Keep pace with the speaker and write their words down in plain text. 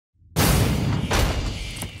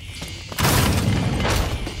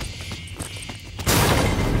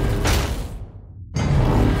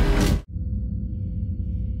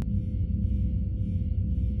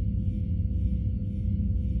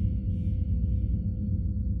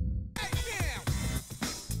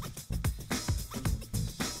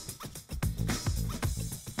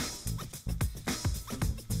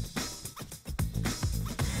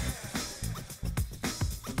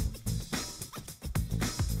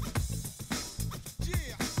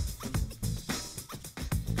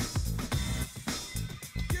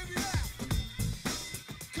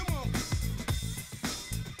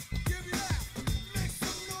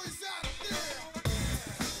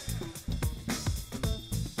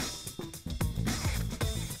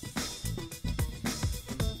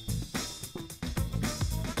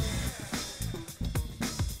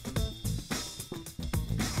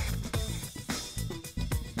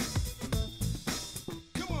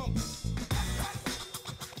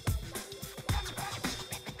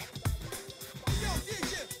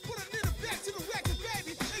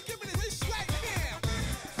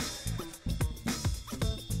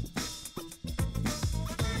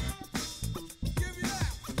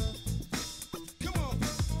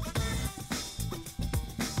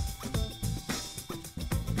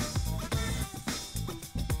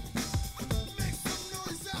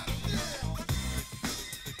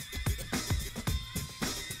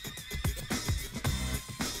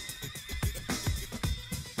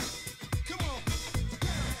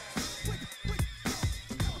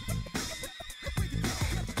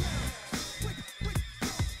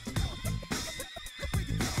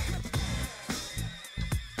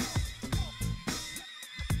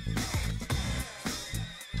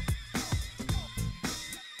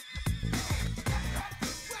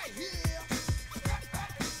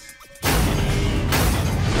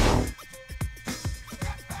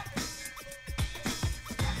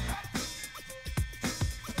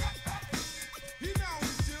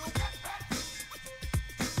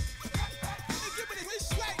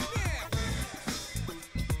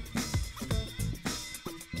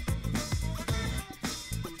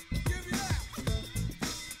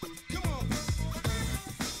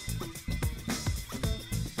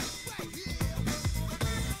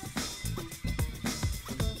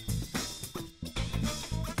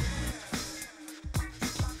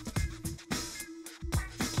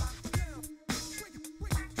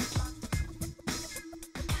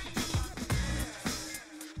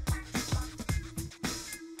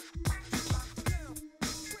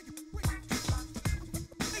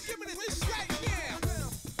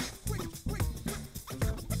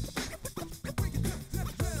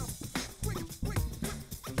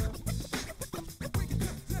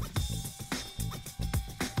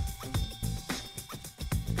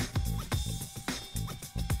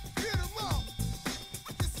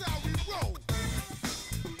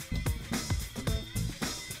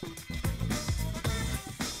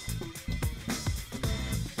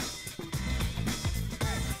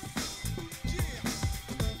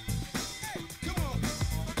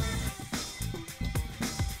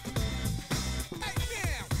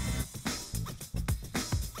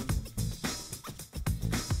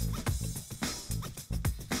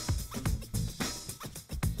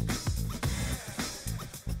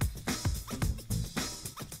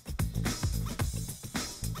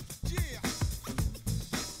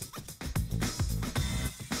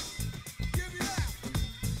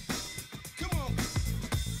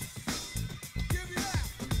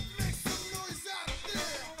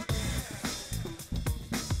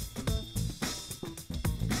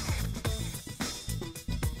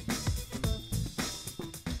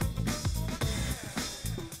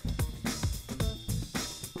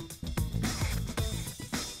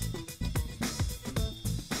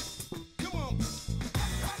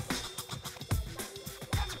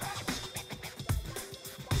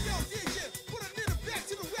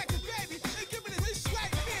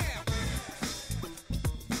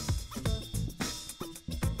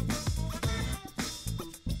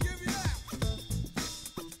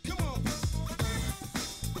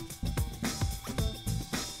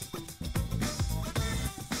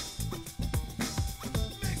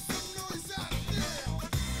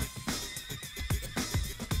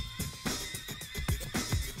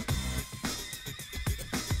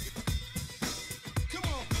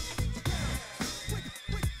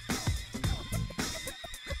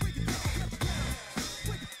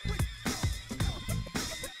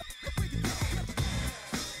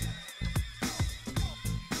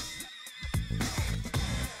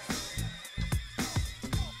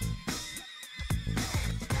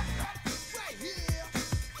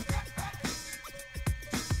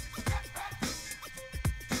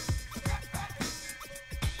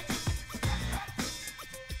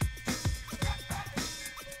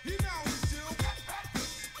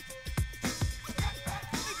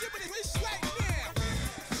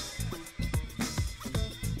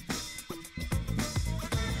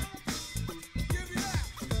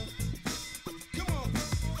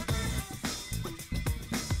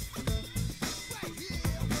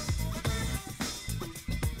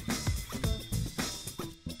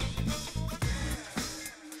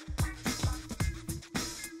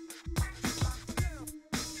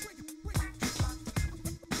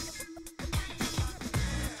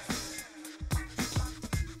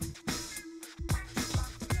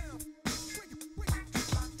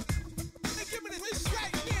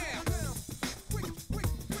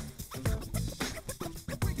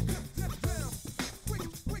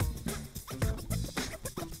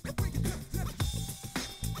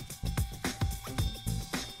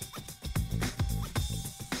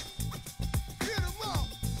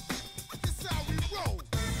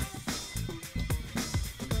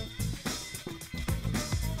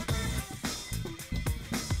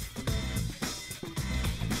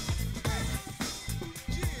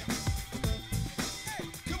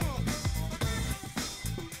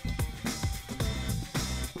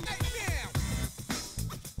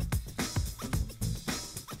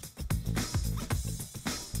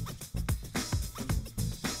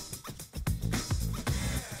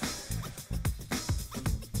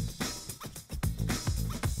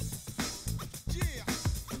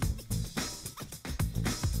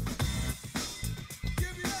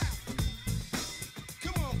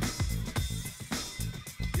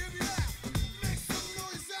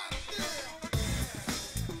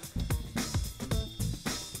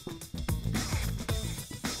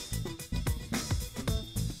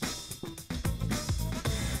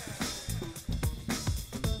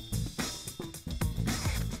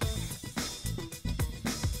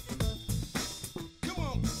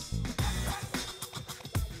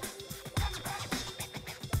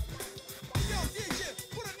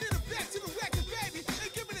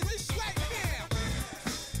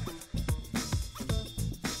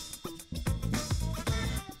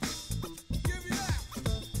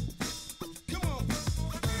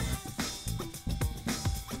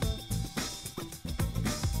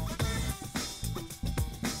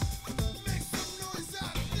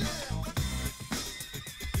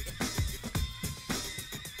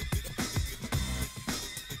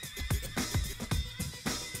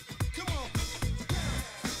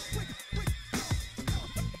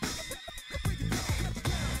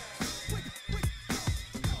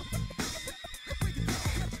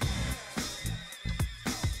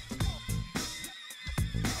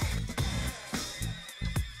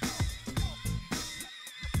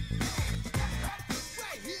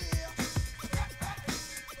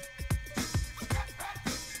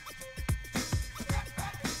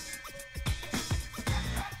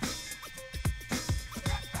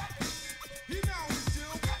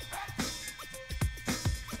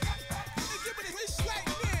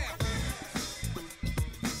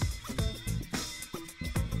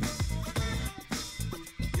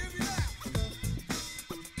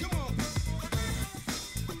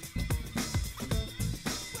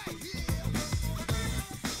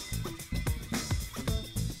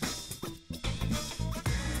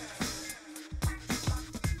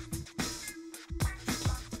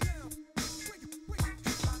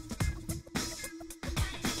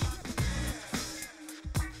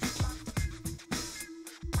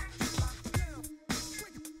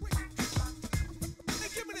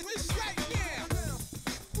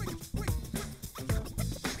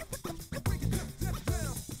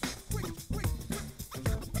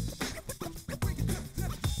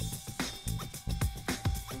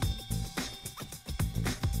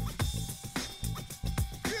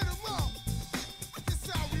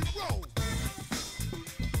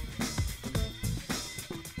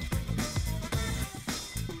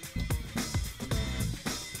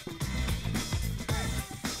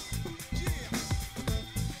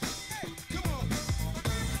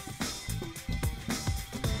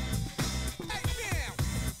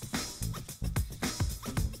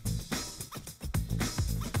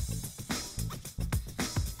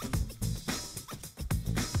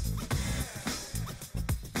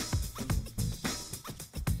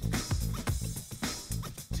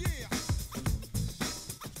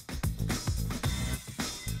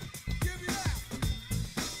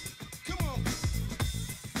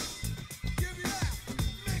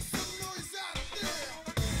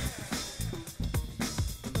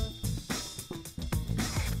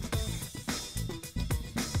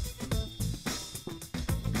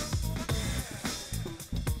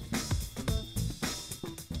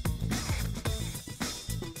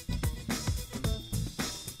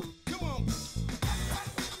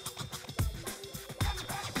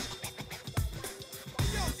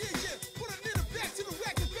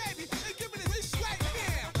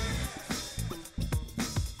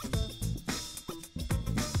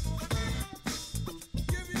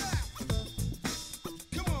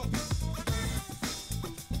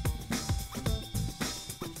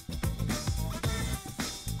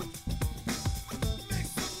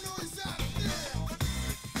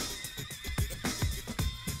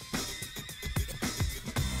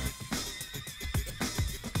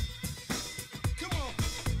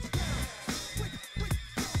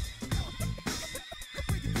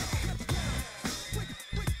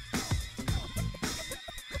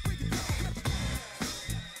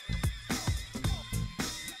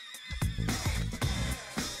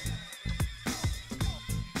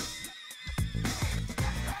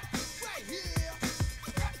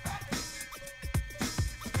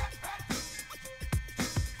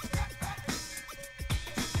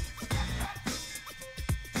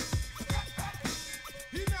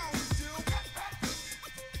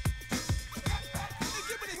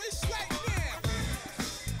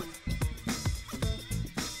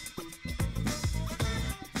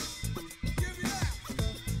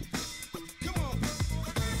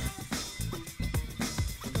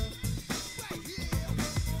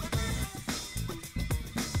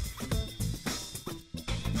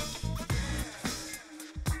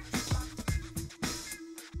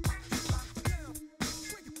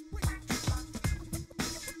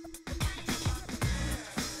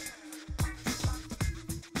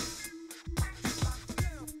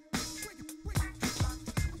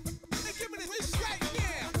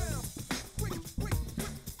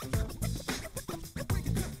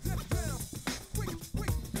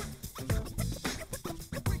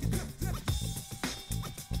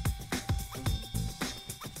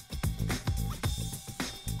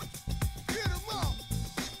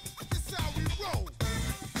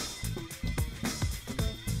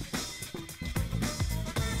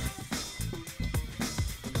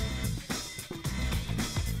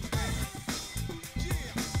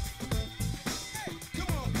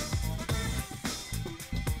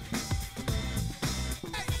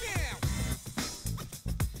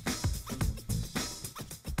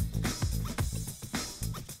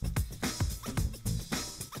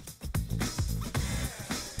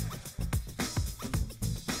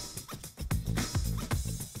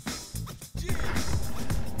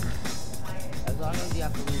long as you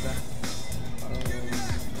have to leave that.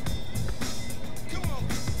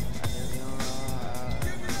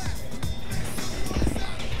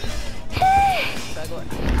 Should I go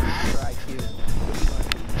ass or IQ?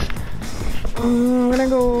 I'm gonna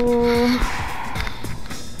go.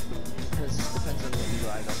 Because it depends on what you go,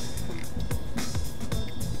 I go.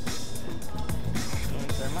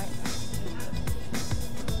 Thermite?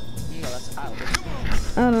 No, that's out.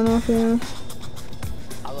 I don't know if you know.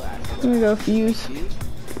 I'll go ass. I'm gonna go fuse. Fuse?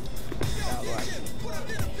 I'll go IQ.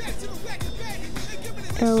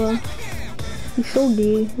 Ella. He's so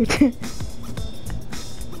gay.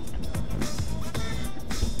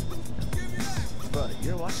 Bro,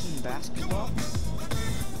 you're watching basketball?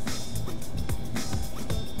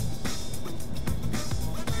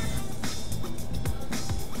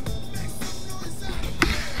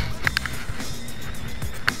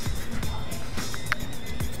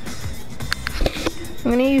 I'm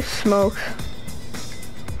gonna use smoke.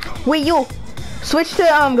 Wait, yo! Switch to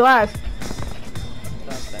glass.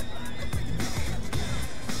 That's that.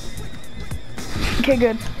 Okay,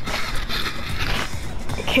 good.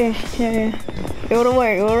 Okay, yeah. It'll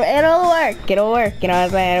work. It'll work. It'll work. You know what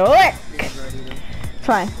I'm saying? It'll work. It's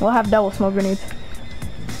fine. We'll have double smoke grenades.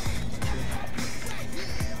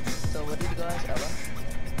 So what did you go as, Ella?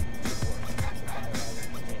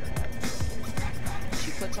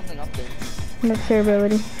 She put something up there. Next her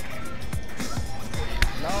ability.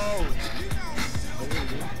 No! What did you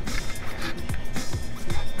do?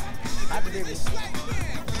 I have to do this.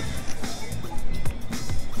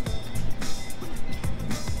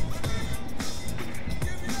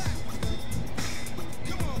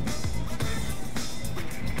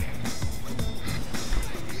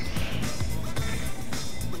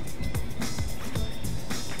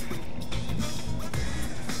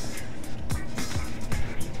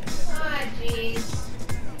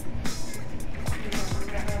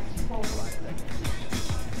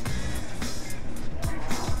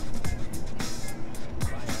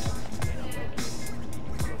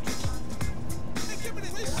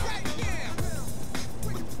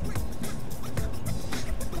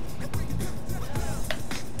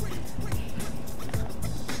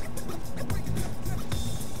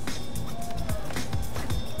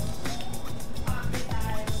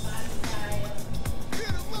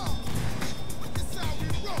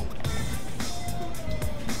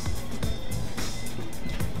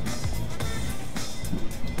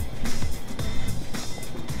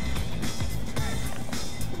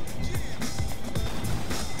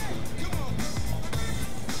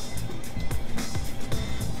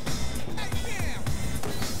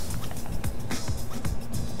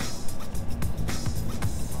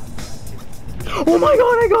 Oh my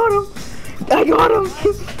god, I got him! I got him!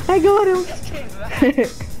 I got him!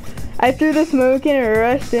 I threw the smoke in and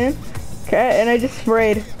rushed in. Okay, and I just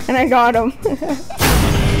sprayed. And I got him.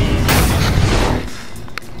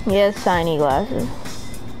 He has shiny glasses.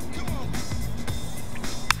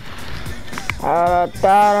 Recharge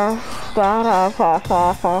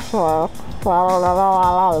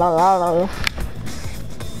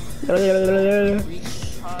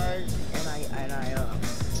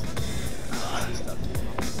stuff.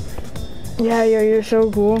 Yeah, you're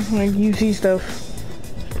so cool. Like, you see stuff.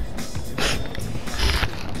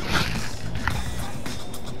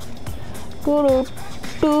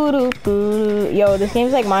 Yo, this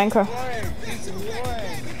game's like Minecraft.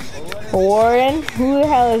 Warren? Who the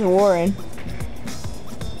hell is Warren?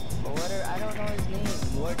 I don't know his name.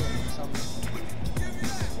 Warden or something.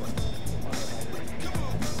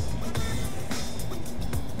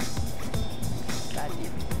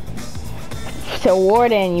 So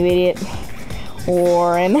Warden, you idiot.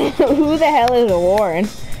 Warren. Who the hell is Warren?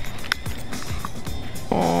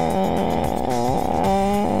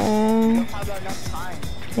 How about enough time?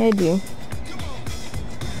 Yeah, I do.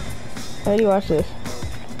 How do you watch this?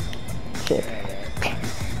 Shit.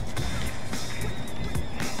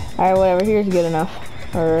 Alright, whatever. Here's good enough.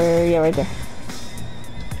 Or, yeah, right there.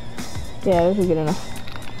 Yeah, this is good enough.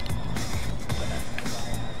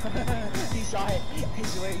 He saw it. I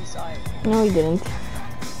swear he saw it. No, he didn't.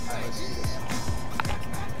 Alright, let's do this.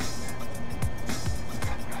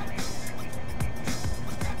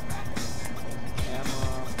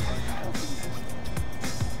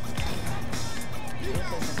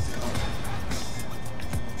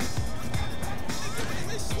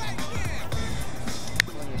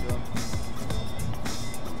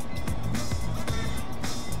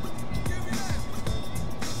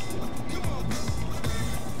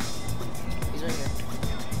 He's right here.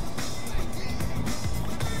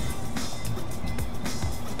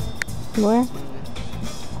 Where?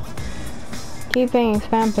 Keep ping,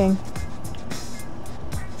 spam ping.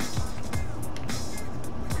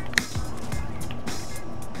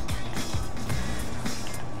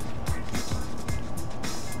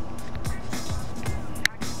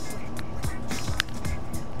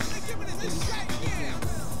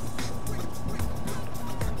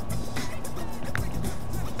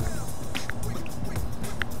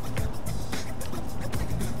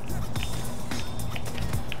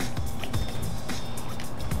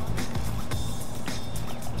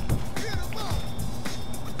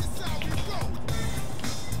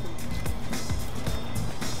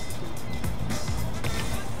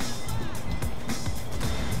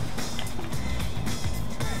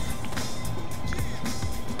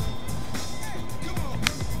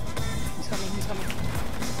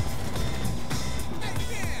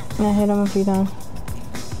 I hit him a few times.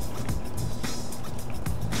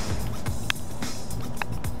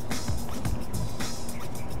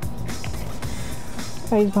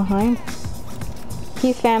 Oh, he's behind.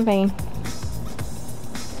 He's camping.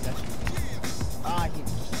 Ah, he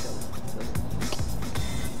just killed him.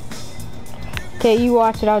 Okay, you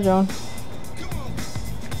watch it out, Joan.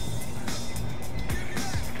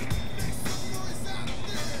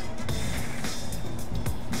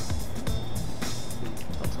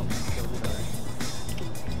 Don't tell me he killed it already.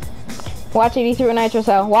 Watch it, he threw a nitro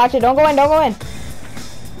cell. Watch it, don't go in, don't go in.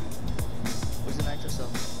 Where's the nitro cell?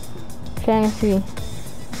 Trying to see.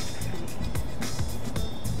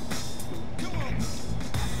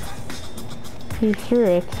 He threw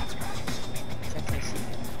it. Can't I see?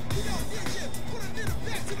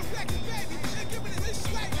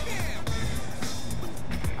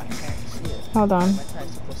 I can't see it. Hold on. My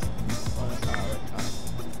tag's supposed to. Oh, that's not electronic.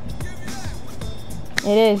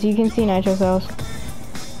 It is, you can see nitro cells.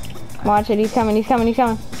 Watch it, he's coming, he's coming, he's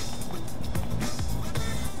coming.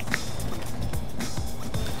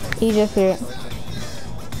 He just threw it.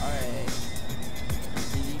 Alright.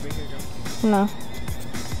 Did he break your jump? No.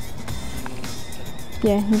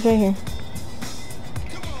 Yeah, he's right here.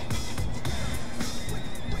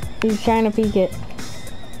 He's trying to peek it. You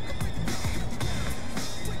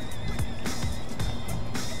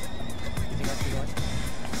think I should go?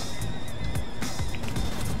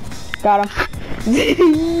 Got him.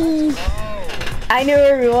 I knew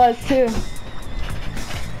where he was too.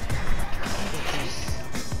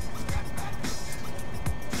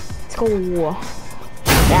 Let's go.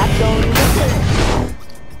 That's going to be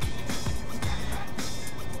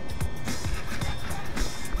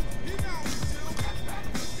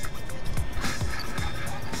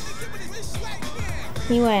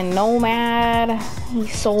He went nomad.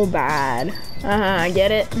 He's so bad.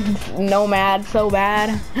 Get it? Nomad, so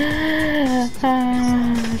bad.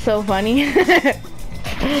 So funny.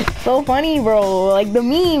 So funny, bro. Like the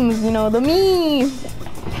memes, you know, the memes.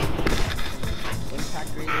 Impact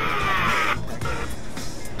rating.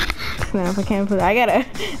 Snap, I can't put that.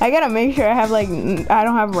 I gotta make sure I have like, I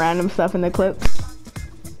don't have random stuff in the clip.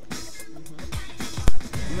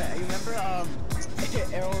 You remember,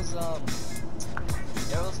 Arrow's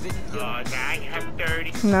video? Oh, now you have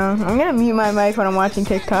 30. No, I'm gonna mute my mic when I'm watching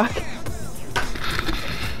TikTok. Oh,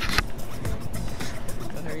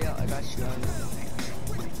 hurry up, I got you.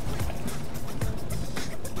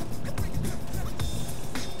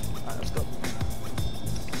 Alright, let's go.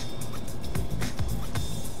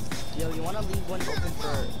 Yo, you wanna leave one open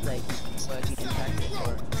for, like, so that you can practice,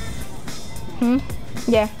 or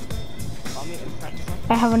Yeah, want me to practice one?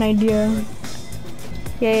 I have an idea.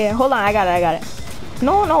 Yeah, hold on, I got it.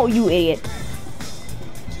 No, you idiot.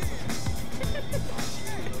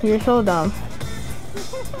 You're so dumb.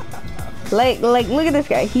 Like, look at this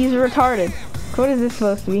guy. He's retarded. What is this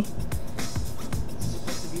supposed to be? It's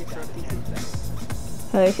supposed to be a trophy thing.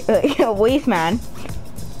 Like a waste man.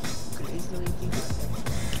 Could easily think about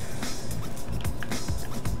that.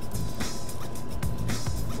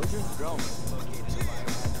 Where's your drone?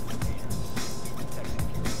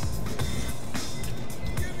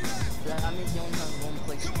 That means you only have one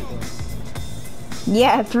place to go.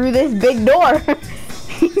 Yeah, through this big door.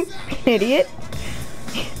 Idiot.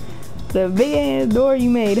 The big ass door you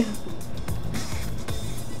made.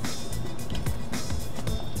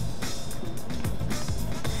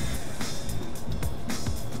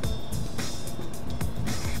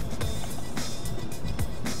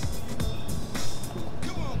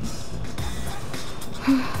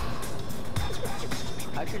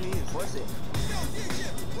 How can you even force it?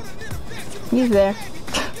 He's there.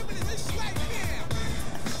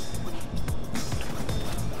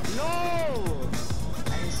 No!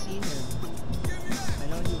 I didn't see him. I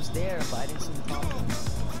know he was there, but I didn't see him talking.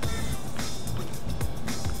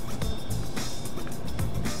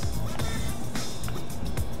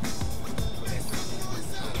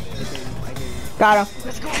 I hear you. Got him.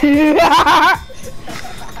 Let's go!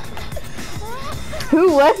 Who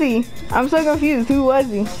was he? I'm so confused. Who was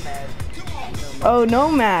he? Nomad. Oh,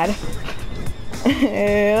 Nomad.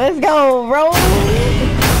 Let's go, bro.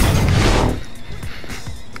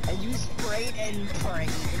 And you sprayed and prayed.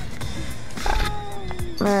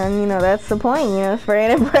 Man, you know, that's the point, you know,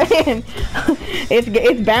 spraying and praying.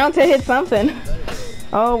 It's bound to hit something.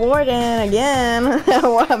 Oh, Warden, again.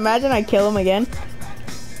 Imagine I kill him again.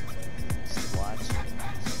 Just watch.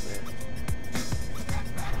 Swear.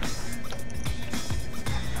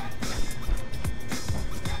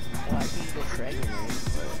 Well, I can go dragon raid,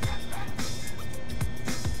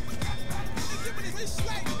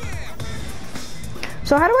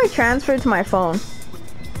 So how do I transfer to my phone?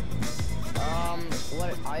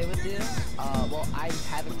 play with you, well, I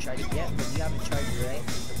haven't tried it yet, but you haven't tried it, right?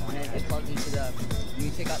 And then it plugs into the, you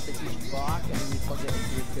take out the teacher block, and then you plug it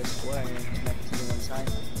into your PS4, and then connect it to the one side,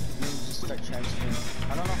 and then you just start transferring.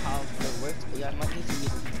 I don't know how it works, but yeah, I might need to use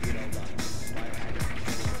a computer, but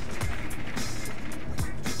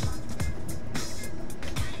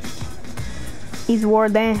He's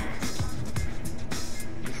Warden.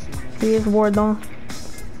 He is Warden.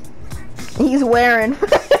 He's wearing.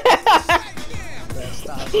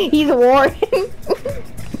 He's Warren.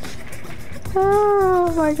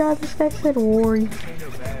 Oh my god, this guy said Warren.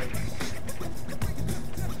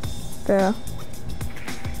 Yeah.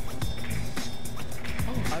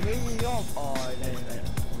 I made you jump. Oh,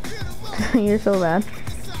 no. You're so bad.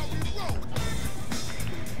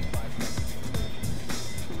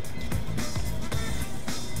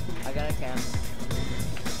 I got a cam.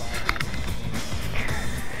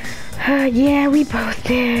 Yeah, we both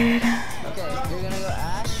did. Okay, you're gonna go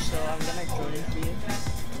Ash, so I'm gonna join in for you.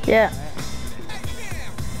 Yeah.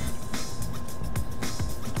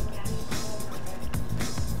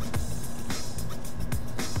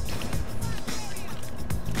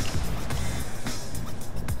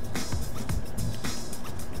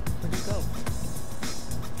 Where'd he go?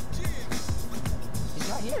 He's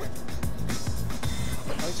not here.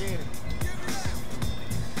 Oh, he's here.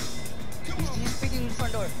 He's speaking in the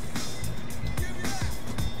front door.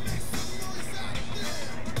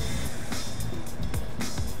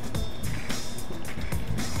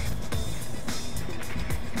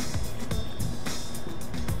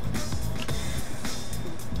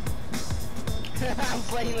 I'm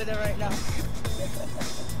playing with it right now.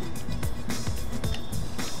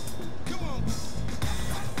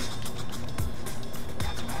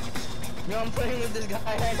 Yo, I'm playing with this guy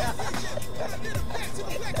right now.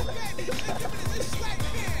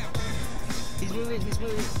 He's moving, he's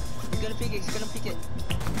moving. He's gonna peek it, he's gonna peek it.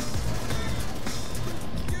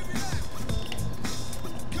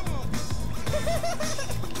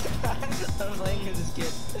 I'm playing with this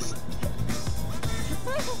kid.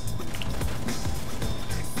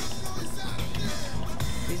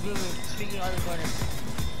 He's moving, speaking on the corner.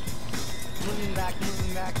 Moving back,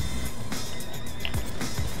 moving back.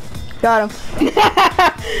 Got him.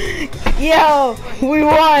 Yo, we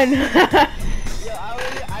won. Yo,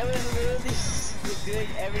 I was literally doing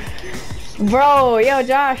everything. Bro, yo,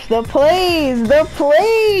 Josh, the plays,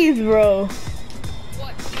 bro.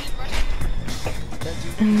 What?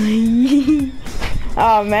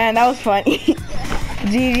 Oh man, that was funny.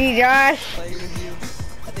 GG, Josh. Playing with you.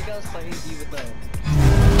 I think I was playing with you with the